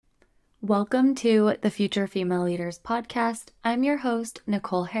Welcome to the Future Female Leaders podcast. I'm your host,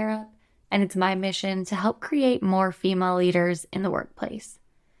 Nicole Harrop, and it's my mission to help create more female leaders in the workplace.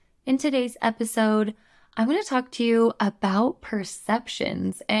 In today's episode, I'm going to talk to you about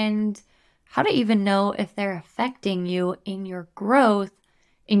perceptions and how to even know if they're affecting you in your growth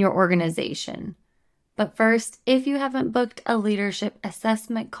in your organization. But first, if you haven't booked a leadership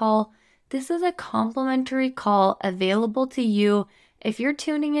assessment call, this is a complimentary call available to you. If you're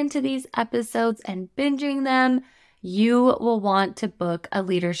tuning into these episodes and binging them, you will want to book a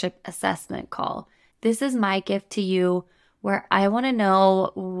leadership assessment call. This is my gift to you where I want to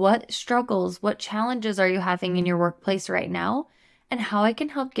know what struggles, what challenges are you having in your workplace right now, and how I can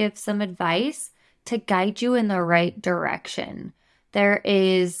help give some advice to guide you in the right direction. There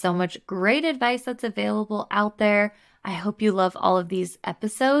is so much great advice that's available out there. I hope you love all of these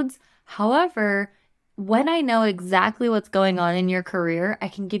episodes. However, when I know exactly what's going on in your career, I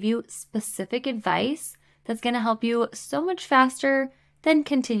can give you specific advice that's going to help you so much faster than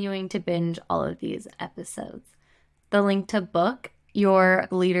continuing to binge all of these episodes. The link to book your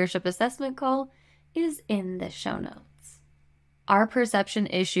leadership assessment call is in the show notes. Are perception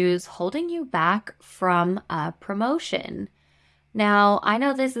issues holding you back from a promotion? Now, I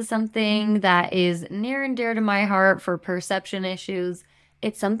know this is something that is near and dear to my heart for perception issues.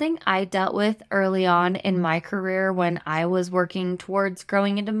 It's something I dealt with early on in my career when I was working towards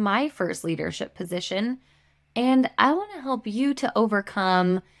growing into my first leadership position. And I want to help you to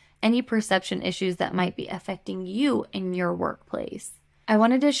overcome any perception issues that might be affecting you in your workplace. I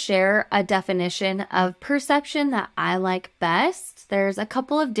wanted to share a definition of perception that I like best. There's a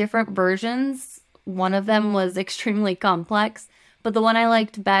couple of different versions. One of them was extremely complex, but the one I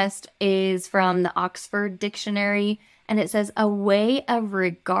liked best is from the Oxford Dictionary. And it says, a way of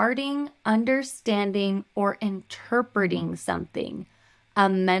regarding, understanding, or interpreting something, a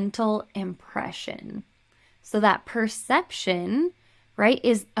mental impression. So that perception, right,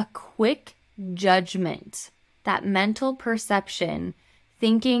 is a quick judgment. That mental perception,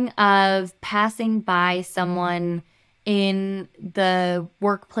 thinking of passing by someone in the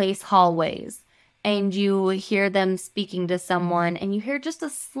workplace hallways, and you hear them speaking to someone, and you hear just a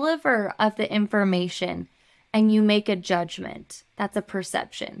sliver of the information, and you make a judgment. That's a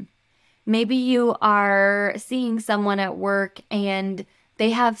perception. Maybe you are seeing someone at work and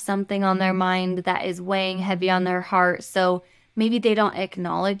they have something on their mind that is weighing heavy on their heart. So maybe they don't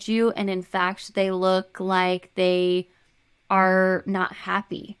acknowledge you. And in fact, they look like they are not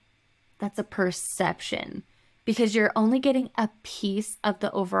happy. That's a perception because you're only getting a piece of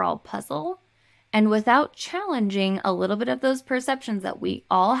the overall puzzle. And without challenging a little bit of those perceptions that we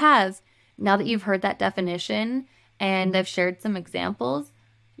all have, now that you've heard that definition and I've shared some examples,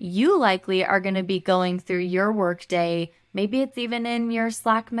 you likely are going to be going through your workday. Maybe it's even in your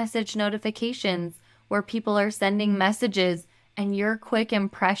Slack message notifications where people are sending messages and your quick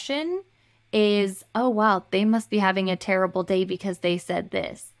impression is, oh, wow, they must be having a terrible day because they said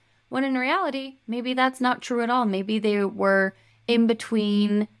this. When in reality, maybe that's not true at all. Maybe they were in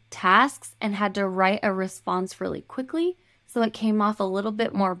between tasks and had to write a response really quickly. So it came off a little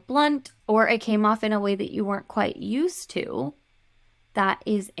bit more blunt, or it came off in a way that you weren't quite used to. That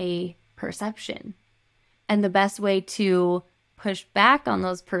is a perception. And the best way to push back on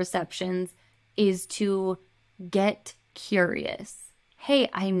those perceptions is to get curious. Hey,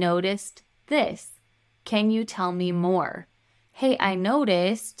 I noticed this. Can you tell me more? Hey, I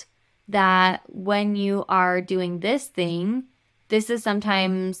noticed that when you are doing this thing, this is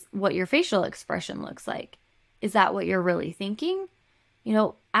sometimes what your facial expression looks like. Is that what you're really thinking?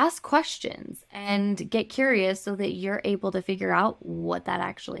 Ask questions and get curious so that you're able to figure out what that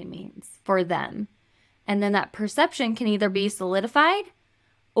actually means for them. And then that perception can either be solidified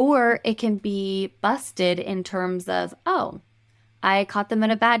or it can be busted in terms of, oh, I caught them at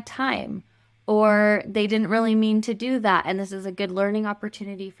a bad time, or they didn't really mean to do that. And this is a good learning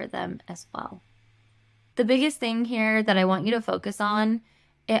opportunity for them as well. The biggest thing here that I want you to focus on,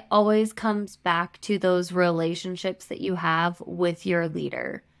 it always comes back to those relationships that you have with your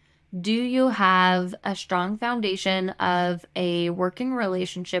leader. Do you have a strong foundation of a working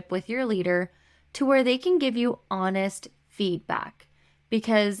relationship with your leader to where they can give you honest feedback?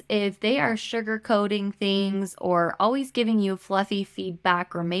 Because if they are sugarcoating things or always giving you fluffy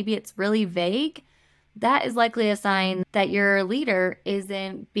feedback, or maybe it's really vague, that is likely a sign that your leader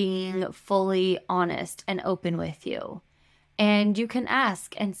isn't being fully honest and open with you. And you can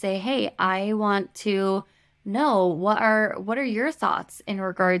ask and say, hey, I want to know what are your thoughts in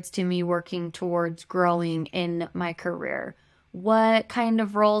regards to me working towards growing in my career? What kind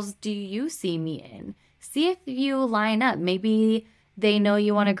of roles do you see me in? See if you line up. Maybe they know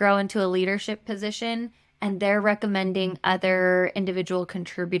you want to grow into a leadership position and they're recommending other individual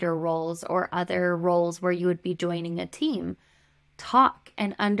contributor roles or other roles where you would be joining a team. Talk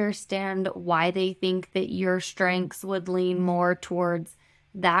and understand why they think that your strengths would lean more towards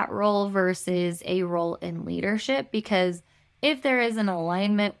that role versus a role in leadership, because if there is an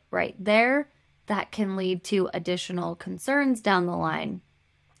alignment right there, that can lead to additional concerns down the line.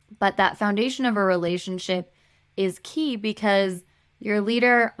 But that foundation of a relationship is key, because your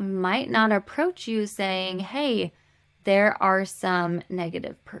leader might not approach you saying, hey, there are some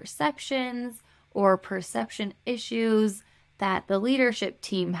negative perceptions or perception issues that the leadership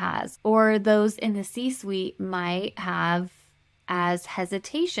team has, or those in the C-suite might have as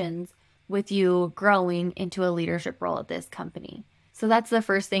hesitations with you growing into a leadership role at this company. So that's the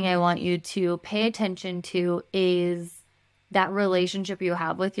first thing I want you to pay attention to, is that relationship you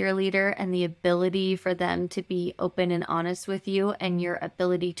have with your leader and the ability for them to be open and honest with you, and your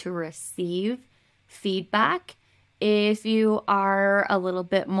ability to receive feedback. If you are a little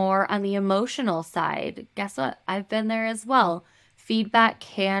bit more on the emotional side, guess what? I've been there as well. Feedback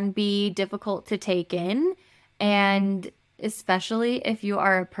can be difficult to take in, and especially if you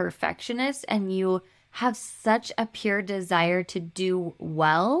are a perfectionist and you have such a pure desire to do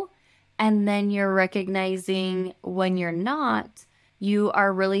well, and then you're recognizing when you're not, you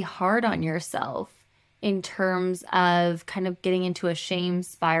are really hard on yourself in terms of kind of getting into a shame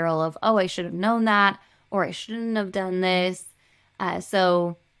spiral of, oh, I should have known that, or I shouldn't have done this.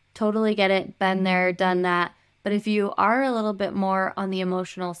 So totally get it, been there, done that. But if you are a little bit more on the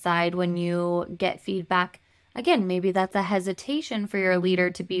emotional side when you get feedback, again, maybe that's a hesitation for your leader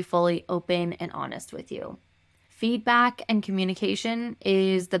to be fully open and honest with you. Feedback and communication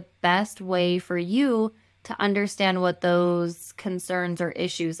is the best way for you to understand what those concerns or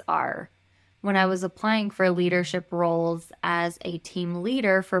issues are. When I was applying for leadership roles as a team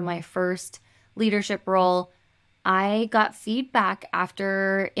leader for my first leadership role, I got feedback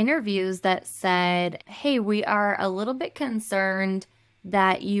after interviews that said, hey, we are a little bit concerned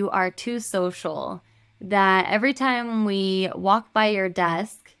that you are too social, that every time we walk by your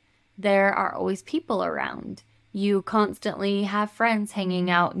desk, there are always people around. You constantly have friends hanging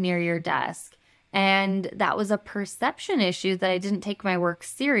out near your desk. And that was a perception issue that I didn't take my work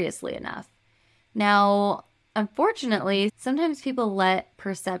seriously enough. Now, unfortunately, sometimes people let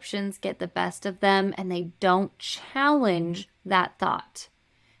perceptions get the best of them and they don't challenge that thought.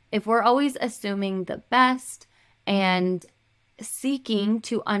 If we're always assuming the best and seeking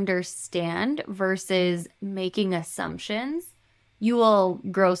to understand versus making assumptions, you will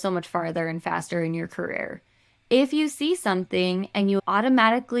grow so much farther and faster in your career. If you see something and you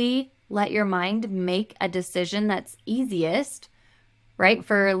automatically let your mind make a decision that's easiest, right?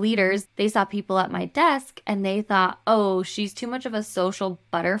 For leaders, they saw people at my desk and they thought, oh, she's too much of a social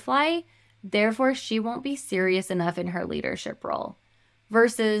butterfly, therefore she won't be serious enough in her leadership role.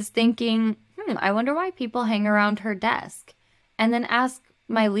 Versus thinking, I wonder why people hang around her desk. And then ask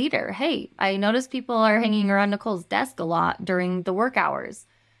my leader, hey, I notice people are hanging around Nicole's desk a lot during the work hours.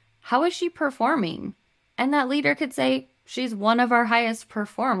 How is she performing? And that leader could say, she's one of our highest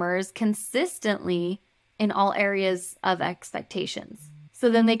performers consistently in all areas of expectations. So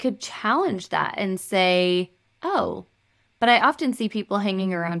then they could challenge that and say, oh, but I often see people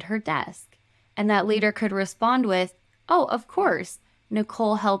hanging around her desk. And that leader could respond with, oh, of course,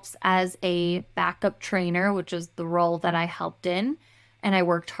 Nicole helps as a backup trainer, which is the role that I helped in. And I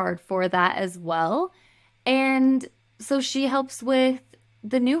worked hard for that as well. And so she helps with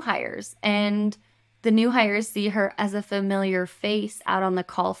the new hires. And the new hires see her as a familiar face out on the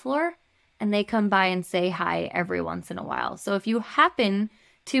call floor. And they come by and say hi every once in a while. So if you happen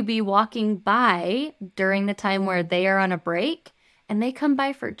to be walking by during the time where they are on a break and they come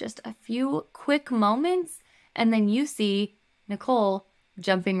by for just a few quick moments, and then you see Nicole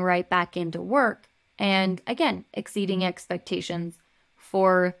jumping right back into work and again, exceeding expectations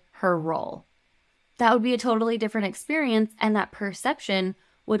for her role. That would be a totally different experience, and that perception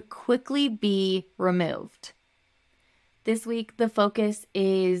would quickly be removed. This week, the focus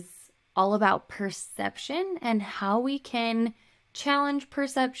is all about perception and how we can challenge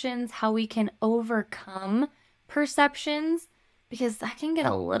perceptions, how we can overcome perceptions, because that can get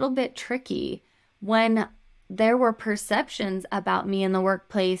a little bit tricky. When there were perceptions about me in the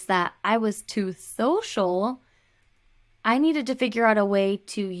workplace that I was too social, I needed to figure out a way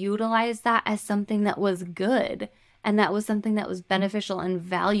to utilize that as something that was good and that was something that was beneficial and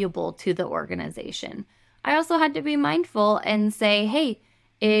valuable to the organization. I also had to be mindful and say, hey,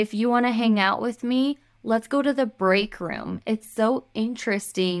 if you want to hang out with me, let's go to the break room. It's so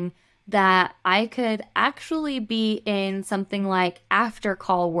interesting that I could actually be in something like after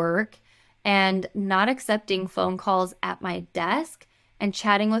call work and not accepting phone calls at my desk and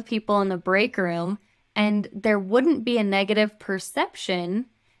chatting with people in the break room. And there wouldn't be a negative perception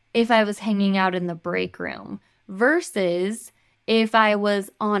if I was hanging out in the break room versus if I was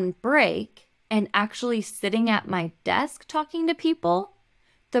on break and actually sitting at my desk talking to people.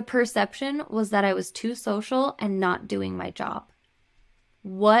 The perception was that I was too social and not doing my job.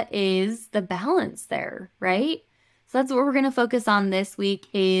 What is the balance there, right? So that's what we're going to focus on this week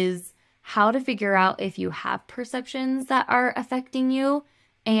is how to figure out if you have perceptions that are affecting you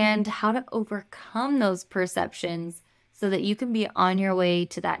and how to overcome those perceptions so that you can be on your way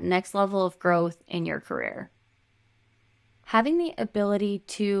to that next level of growth in your career. Having the ability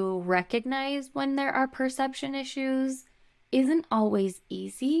to recognize when there are perception issues isn't always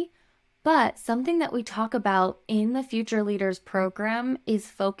easy, but something that we talk about in the Future Leaders program is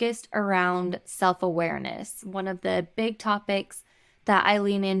focused around self-awareness. One of the big topics that I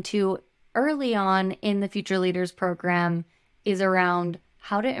lean into early on in the Future Leaders program is around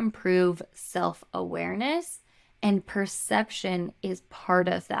how to improve self-awareness, and perception is part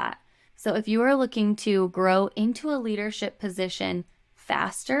of that. So if you are looking to grow into a leadership position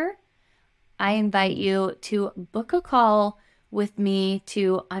faster, I invite you to book a call with me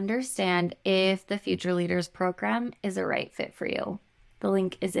to understand if the Future Leaders program is a right fit for you. The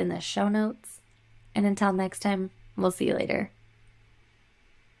link is in the show notes. And until next time, we'll see you later.